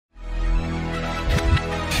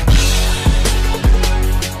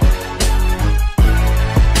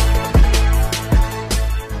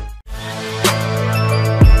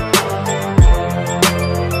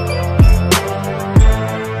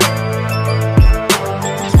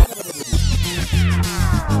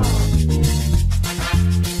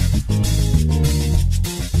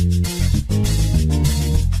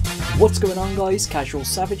What's going on guys,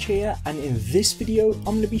 CasualSavage here, and in this video I'm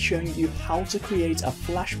going to be showing you how to create a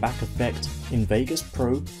flashback effect in Vegas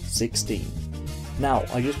Pro 16. Now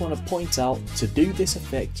I just want to point out, to do this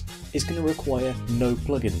effect is going to require no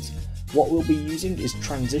plugins. What we'll be using is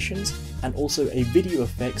transitions and also a video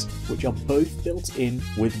effects, which are both built in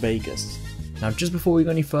with Vegas. Now just before we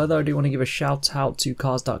go any further, I do want to give a shout out to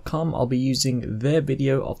cars.com. I'll be using their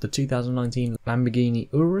video of the 2019 Lamborghini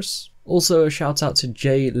Urus. Also a shout out to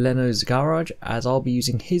Jay Leno's Garage, as I'll be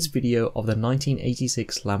using his video of the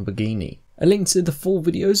 1986 Lamborghini. A link to the full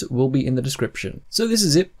videos will be in the description. So this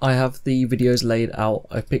is it. I have the videos laid out.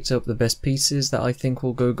 I've picked up the best pieces that I think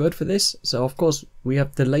will go good for this. So of course we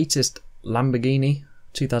have the latest Lamborghini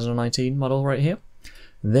 2019 model right here.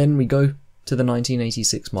 Then we go to the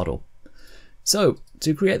 1986 model. So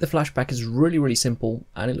to create the flashback is really simple,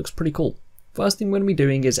 and it looks pretty cool. First thing we're going to be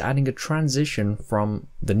doing is adding a transition from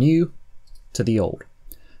the new to the old.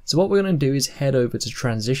 So what we're going to do is head over to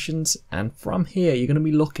transitions, and from here you're going to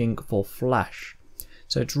be looking for flash.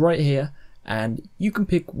 So it's right here, and you can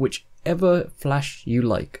pick whichever flash you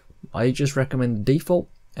like. I just recommend the default,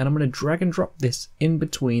 and I'm going to drag and drop this in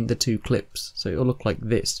between the two clips, so it'll look like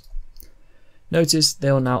this. Notice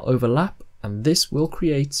they'll now overlap, and this will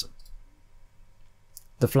create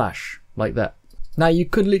the flash like that. Now you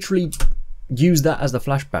could literally use that as the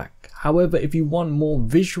flashback. However, if you want more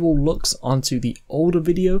visual looks onto the older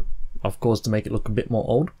video, of course to make it look a bit more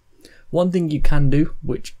old, one thing you can do,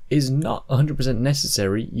 which is not 100%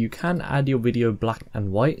 necessary, you can add your video black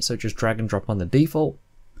and white. So just drag and drop on the default.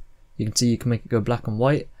 You can see you can make it go black and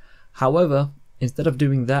white. However, instead of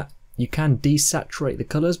doing that, you can desaturate the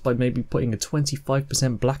colors by maybe putting a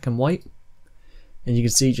 25% black and white, and you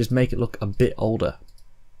can see just make it look a bit older.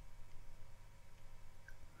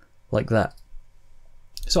 Like that.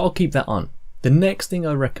 So I'll keep that on. The next thing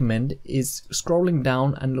I recommend is scrolling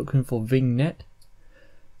down and looking for vignette.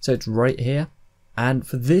 So it's right here, and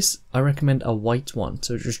for this I recommend a white one.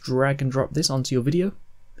 So just drag and drop this onto your video.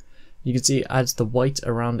 You can see it adds the white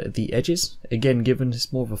around the edges, again given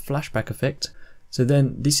it's more of a flashback effect. So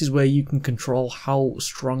then this is where you can control how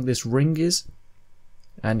strong this ring is,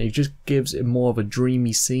 and it just gives it more of a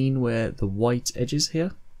dreamy scene where the white edges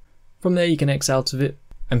here. From there you can X out of it.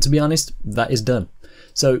 And to be honest, that is done.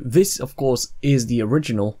 So this, of course, is the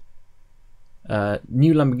original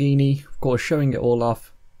new Lamborghini, of course, showing it all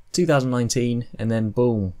off, 2019, and then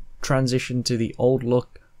boom, transition to the old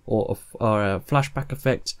look or a flashback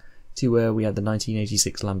effect to where we had the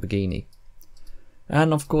 1986 Lamborghini.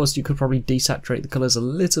 And of course, you could probably desaturate the colors a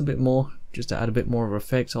little bit more, just to add a bit more of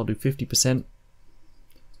effect. I'll do 50%.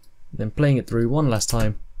 Then playing it through one last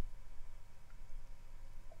time.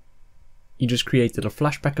 You just created a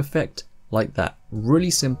flashback effect like that. Really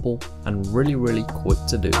simple and really quick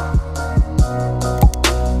to do.